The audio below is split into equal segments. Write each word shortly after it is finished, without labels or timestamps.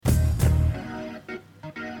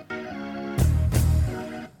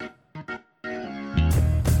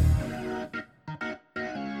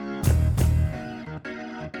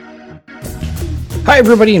Hi,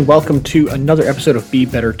 everybody, and welcome to another episode of Be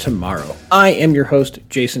Better Tomorrow. I am your host,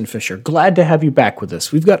 Jason Fisher. Glad to have you back with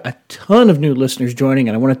us. We've got a ton of new listeners joining,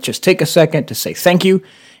 and I want to just take a second to say thank you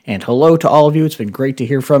and hello to all of you. It's been great to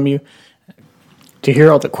hear from you, to hear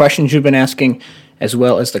all the questions you've been asking, as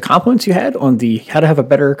well as the compliments you had on the How to Have a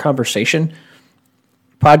Better Conversation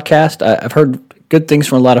podcast. I've heard good things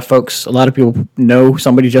from a lot of folks. A lot of people know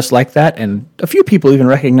somebody just like that, and a few people even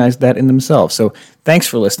recognize that in themselves. So thanks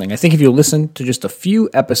for listening. I think if you listen to just a few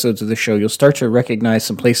episodes of the show, you'll start to recognize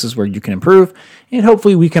some places where you can improve, and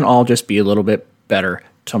hopefully we can all just be a little bit better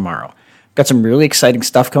tomorrow. Got some really exciting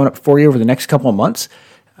stuff coming up for you over the next couple of months.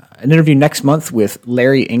 An interview next month with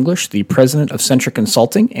Larry English, the president of Centric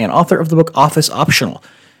Consulting and author of the book Office Optional.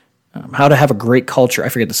 How to have a great culture. I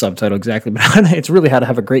forget the subtitle exactly, but it's really how to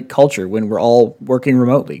have a great culture when we're all working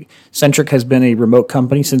remotely. Centric has been a remote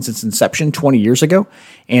company since its inception 20 years ago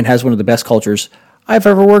and has one of the best cultures I've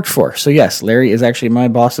ever worked for. So yes, Larry is actually my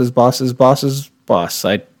boss's boss's boss's boss.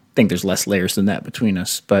 I think there's less layers than that between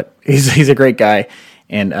us, but he's a great guy,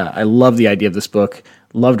 and I love the idea of this book,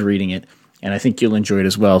 loved reading it, and I think you'll enjoy it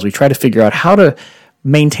as well as we try to figure out how to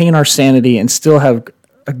maintain our sanity and still have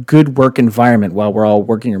a good work environment while we're all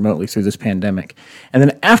working remotely through this pandemic. And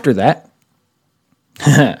then after that,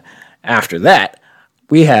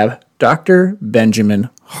 we have Dr.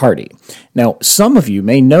 Benjamin Hardy. Now, some of you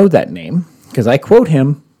may know that name because I quote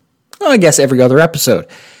him, I guess, every other episode.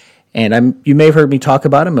 And you may have heard me talk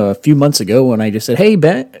about him a few months ago when I just said, hey,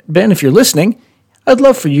 Ben, if you're listening, I'd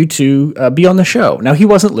love for you to be on the show. Now, he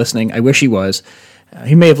wasn't listening. I wish he was.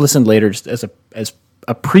 He may have listened later just as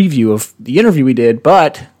a preview of the interview we did,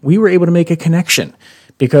 but we were able to make a connection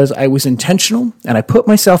because I was intentional and I put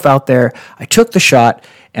myself out there. I took the shot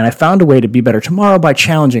and I found a way to be better tomorrow by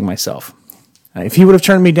challenging myself. If he would have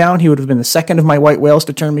turned me down, he would have been the second of my white whales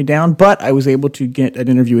to turn me down, but I was able to get an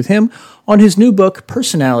interview with him on his new book,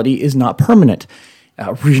 Personality is Not Permanent.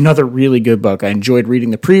 Another really good book. I enjoyed reading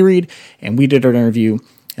the pre-read, and we did our interview,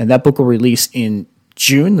 and that book will release in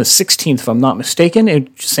June the 16th, if I'm not mistaken.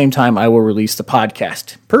 At the same time, I will release the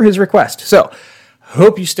podcast per his request. So,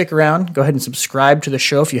 hope you stick around. Go ahead and subscribe to the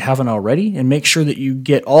show if you haven't already, and make sure that you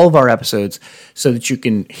get all of our episodes so that you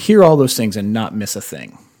can hear all those things and not miss a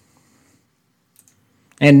thing.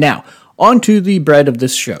 And now, on to the bread of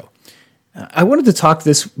this show. I wanted to talk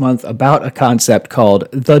this month about a concept called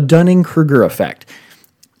the Dunning-Kruger effect.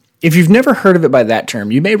 If you've never heard of it by that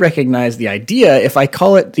term, you may recognize the idea if I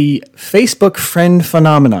call it the Facebook friend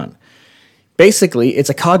phenomenon. Basically,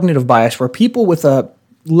 it's a cognitive bias where people with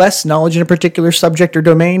less knowledge in a particular subject or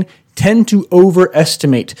domain tend to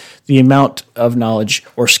overestimate the amount of knowledge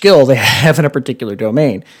or skill they have in a particular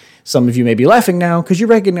domain. Some of you may be laughing now because you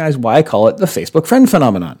recognize why I call it the Facebook friend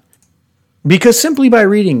phenomenon. Because simply by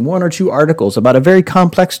reading one or two articles about a very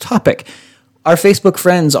complex topic, our Facebook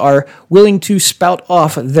friends are willing to spout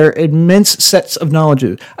off their immense sets of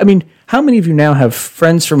knowledge. I mean, how many of you now have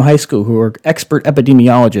friends from high school who are expert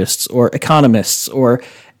epidemiologists or economists or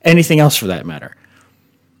anything else for that matter?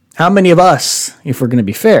 How many of us, if we're going to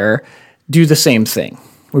be fair, do the same thing?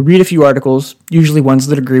 We read a few articles, usually ones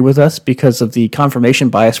that agree with us because of the confirmation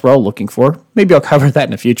bias we're all looking for. Maybe I'll cover that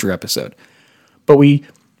in a future episode. But we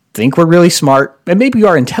think we're really smart, and maybe we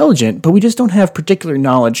are intelligent, but we just don't have particular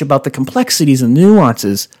knowledge about the complexities and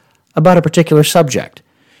nuances about a particular subject.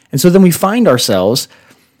 And so then we find ourselves,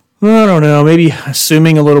 I don't know, maybe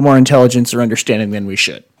assuming a little more intelligence or understanding than we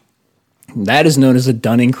should. And that is known as the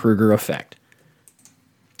Dunning-Kruger effect.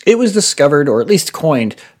 It was discovered, or at least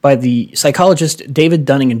coined, by the psychologists David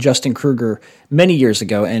Dunning and Justin Kruger many years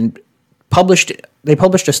ago, and they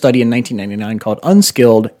published a study in 1999 called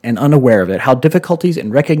Unskilled and Unaware of It, How Difficulties in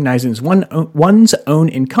Recognizing One's Own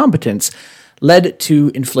Incompetence Led to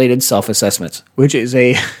Inflated Self-Assessments, which is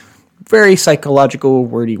a very psychological,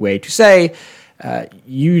 wordy way to say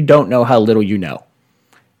you don't know how little you know.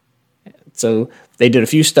 So they did a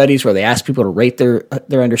few studies where they asked people to rate their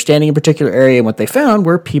understanding in a particular area, and what they found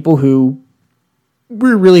were people who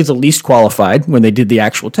were really the least qualified when they did the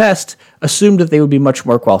actual test assumed that they would be much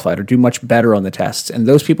more qualified or do much better on the tests. And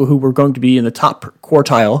those people who were going to be in the top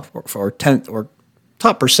quartile or 10th or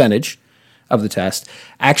top percentage of the test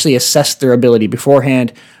actually assessed their ability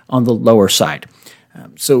beforehand on the lower side.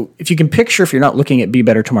 So if you can picture, if you're not looking at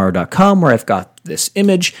BeBetterTomorrow.com where I've got this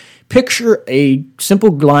image, picture a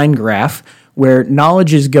simple line graph where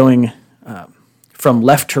knowledge is going from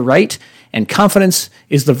left to right and confidence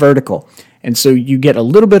is the vertical. And so you get a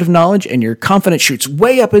little bit of knowledge and your confidence shoots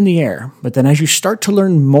way up in the air. But then as you start to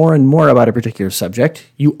learn more and more about a particular subject,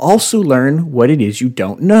 you also learn what it is you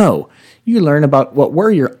don't know. You learn about what were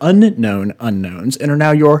your unknown unknowns and are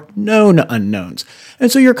now your known unknowns.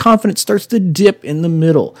 And so your confidence starts to dip in the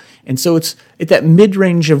middle. And so it's at that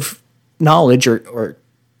mid-range of knowledge or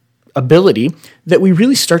ability that we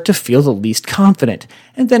really start to feel the least confident.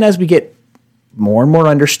 And then as we get more and more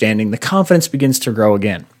understanding, the confidence begins to grow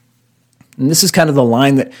again. And this is kind of the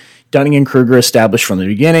line that Dunning-Kruger established from the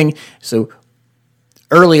beginning. So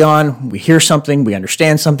early on, we hear something, we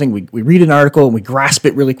understand something, we read an article, and we grasp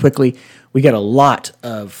it really quickly. We get a lot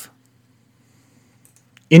of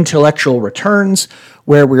intellectual returns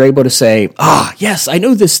where we're able to say, yes, I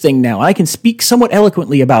know this thing now. I can speak somewhat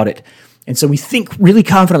eloquently about it. And so we think really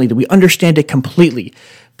confidently that we understand it completely.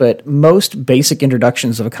 But most basic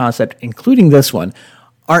introductions of a concept, including this one,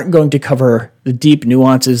 aren't going to cover the deep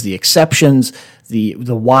nuances, the exceptions, the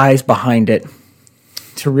whys behind it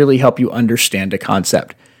to really help you understand a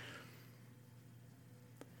concept.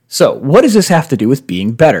 So, what does this have to do with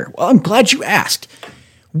being better? Well, I'm glad you asked.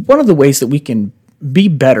 One of the ways that we can be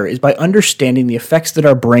better is by understanding the effects that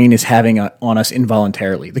our brain is having on us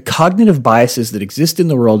involuntarily, the cognitive biases that exist in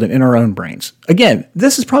the world and in our own brains. Again,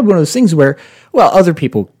 this is probably one of those things where, other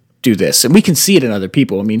people do this, and we can see it in other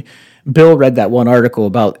people. I mean, Bill read that one article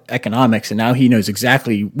about economics, and now he knows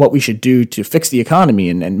exactly what we should do to fix the economy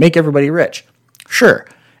and make everybody rich. Sure,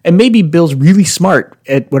 and maybe Bill's really smart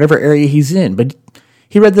at whatever area he's in, but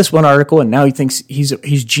he read this one article, and now he thinks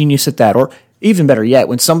he's genius at that. Or even better yet,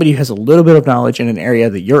 when somebody has a little bit of knowledge in an area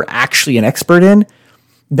that you're actually an expert in,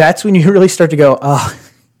 that's when you really start to go,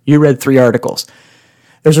 you read 3 articles.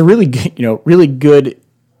 There's a really good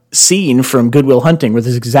scene from Good Will Hunting where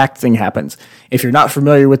this exact thing happens. If you're not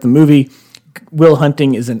familiar with the movie, Will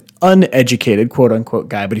Hunting is an uneducated, quote-unquote,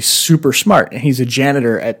 guy, but he's super smart, and he's a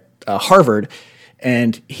janitor at Harvard,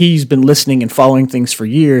 and he's been listening and following things for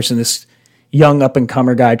years, and this young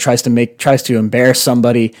up-and-comer guy tries to embarrass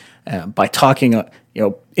somebody by talking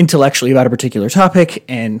intellectually about a particular topic,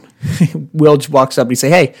 and Will just walks up and he say,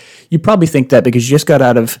 hey, you probably think that because you just got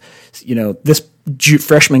out of this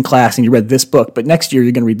freshman class and you read this book, but next year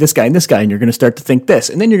you're going to read this guy, and you're going to start to think this,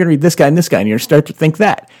 and then you're going to read this guy, and you're going to start to think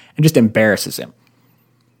that, and just embarrasses him.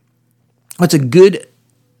 It's a good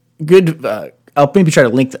I'll maybe try to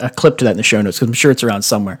link a clip to that in the show notes because I'm sure it's around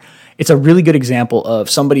somewhere. It's a really good example of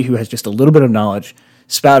somebody who has just a little bit of knowledge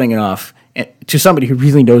spouting it off to somebody who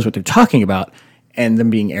really knows what they're talking about and them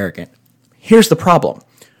being arrogant. Here's the problem.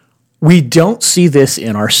 We don't see this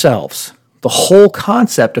in ourselves. The whole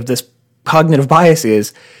concept of this cognitive bias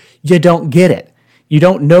is you don't get it. You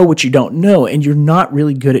don't know what you don't know, and you're not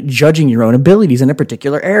really good at judging your own abilities in a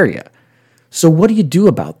particular area. So what do you do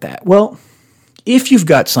about that? Well, if you've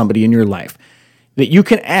got somebody in your life that you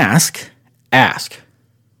can ask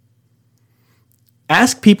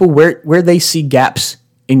people where they see gaps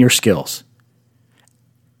in your skills.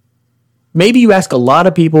 Maybe you ask a lot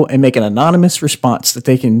of people and make an anonymous response that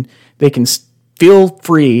they can feel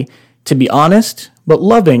free to be honest but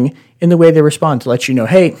loving in the way they respond to let you know,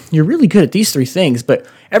 hey, you're really good at these 3 things, but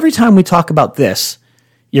every time we talk about this,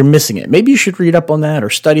 you're missing it. Maybe you should read up on that or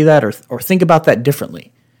study that or think about that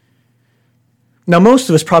differently. Now, most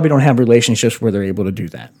of us probably don't have relationships where they're able to do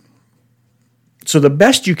that. So the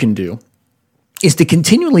best you can do is to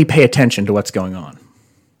continually pay attention to what's going on.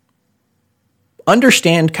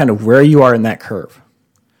 Understand kind of where you are in that curve.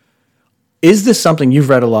 Is this something you've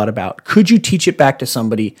read a lot about? Could you teach it back to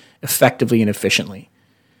somebody effectively and efficiently?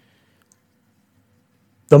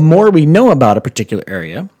 The more we know about a particular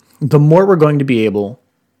area, the more we're going to be able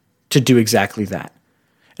to do exactly that.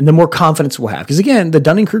 And the more confidence we'll have. Because again, the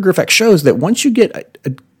Dunning-Kruger effect shows that once you get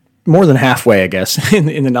more than halfway, I guess, in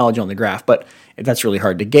the knowledge on the graph, but that's really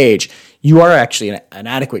hard to gauge, you are actually an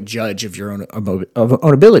adequate judge of your own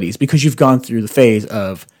abilities because you've gone through the phase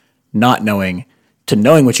of not knowing to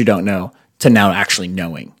knowing what you don't know to now actually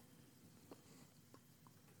knowing.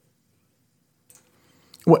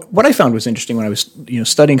 What I found was interesting when I was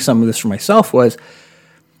studying some of this for myself was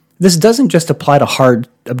this doesn't just apply to hard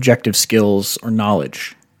objective skills or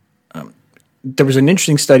knowledge. There was an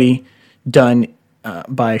interesting study done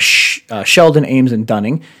by Sheldon, Ames, and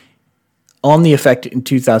Dunning on the effect in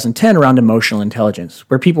 2010 around emotional intelligence,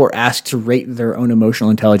 where people were asked to rate their own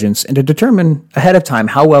emotional intelligence and to determine ahead of time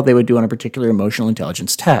how well they would do on a particular emotional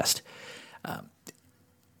intelligence test.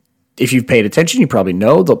 If you've paid attention, you probably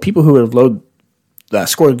know the people who have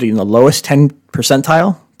scored in the lowest 10th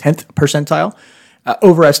percentile,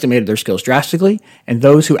 overestimated their skills drastically, and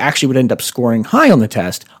those who actually would end up scoring high on the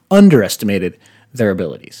test underestimated their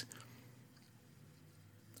abilities.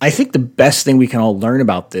 I think the best thing we can all learn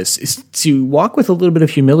about this is to walk with a little bit of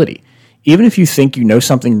humility. Even if you think you know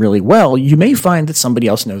something really well, you may find that somebody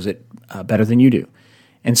else knows it better than you do.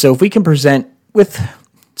 And so if we can present with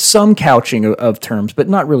some couching of terms, but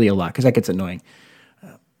not really a lot, because that gets annoying.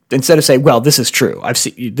 Instead of saying, well, this is true. I've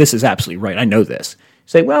seen, this is absolutely right. I know this.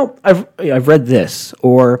 Say, well, I've read this,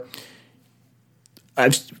 or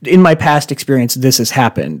in my past experience, this has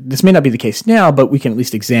happened. This may not be the case now, but we can at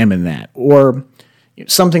least examine that. Or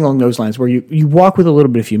something along those lines where you walk with a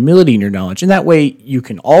little bit of humility in your knowledge. And that way you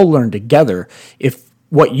can all learn together. If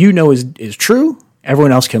what you know is true,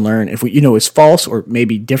 everyone else can learn. If what you know is false or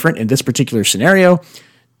maybe different in this particular scenario,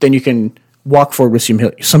 then you can walk forward with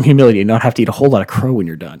some humility and not have to eat a whole lot of crow when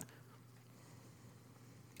you're done.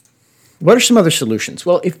 What are some other solutions?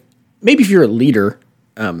 Well, if you're a leader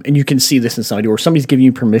and you can see this in somebody, or somebody's giving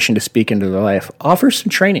you permission to speak into their life, offer some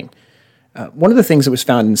training. One of the things that was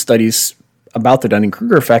found in studies about the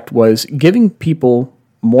Dunning-Kruger effect was giving people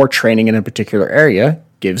more training in a particular area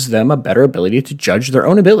gives them a better ability to judge their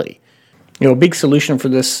own ability. A big solution for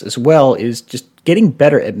this as well is just getting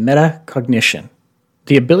better at metacognition,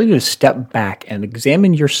 the ability to step back and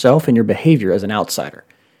examine yourself and your behavior as an outsider.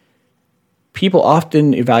 People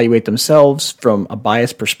often evaluate themselves from a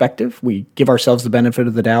biased perspective. We give ourselves the benefit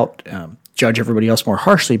of the doubt, judge everybody else more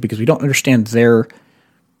harshly because we don't understand their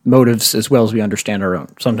motives as well as we understand our own.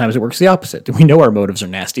 Sometimes it works the opposite. We know our motives are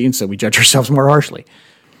nasty, and so we judge ourselves more harshly.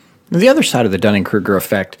 Now, the other side of the Dunning-Kruger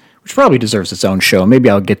effect, which probably deserves its own show, maybe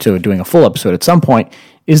I'll get to doing a full episode at some point,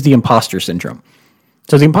 is the imposter syndrome.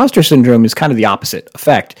 So the imposter syndrome is kind of the opposite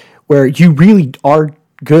effect, where you really are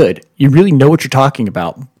good. You really know what you're talking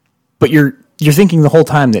about, but you're thinking the whole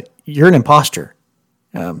time that you're an imposter.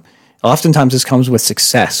 Oftentimes this comes with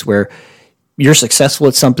success, where you're successful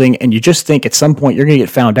at something and you just think at some point you're going to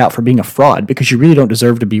get found out for being a fraud because you really don't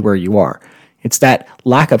deserve to be where you are. It's that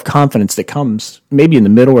lack of confidence that comes maybe in the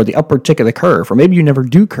middle or the upward tick of the curve, or maybe you never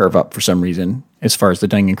do curve up for some reason as far as the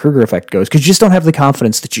Dunning-Kruger effect goes, because you just don't have the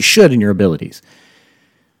confidence that you should in your abilities.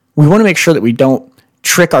 We want to make sure that we don't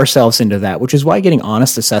trick ourselves into that, which is why getting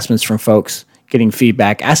honest assessments from folks, getting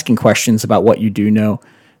feedback, asking questions about what you do know,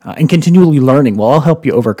 and continually learning will all help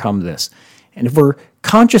you overcome this. And if we're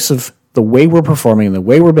conscious of the way we're performing and the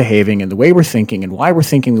way we're behaving and the way we're thinking and why we're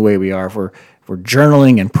thinking the way we are, if we're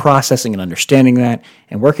journaling and processing and understanding that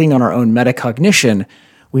and working on our own metacognition,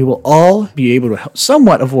 we will all be able to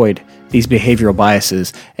somewhat avoid these behavioral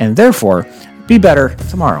biases and therefore be better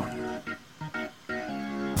tomorrow.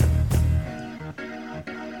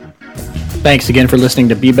 Thanks again for listening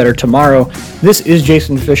to Be Better Tomorrow. This is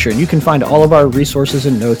Jason Fisher, and you can find all of our resources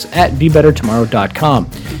and notes at BeBetterTomorrow.com.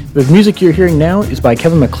 The music you're hearing now is by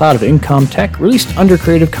Kevin MacLeod of Incom Tech, released under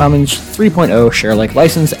Creative Commons 3.0 share-alike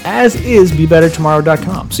license, as is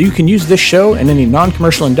BeBetterTomorrow.com. So you can use this show and any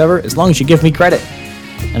non-commercial endeavor as long as you give me credit.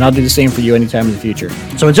 And I'll do the same for you anytime in the future.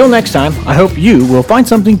 So until next time, I hope you will find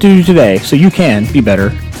something to do today so you can be better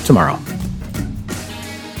tomorrow.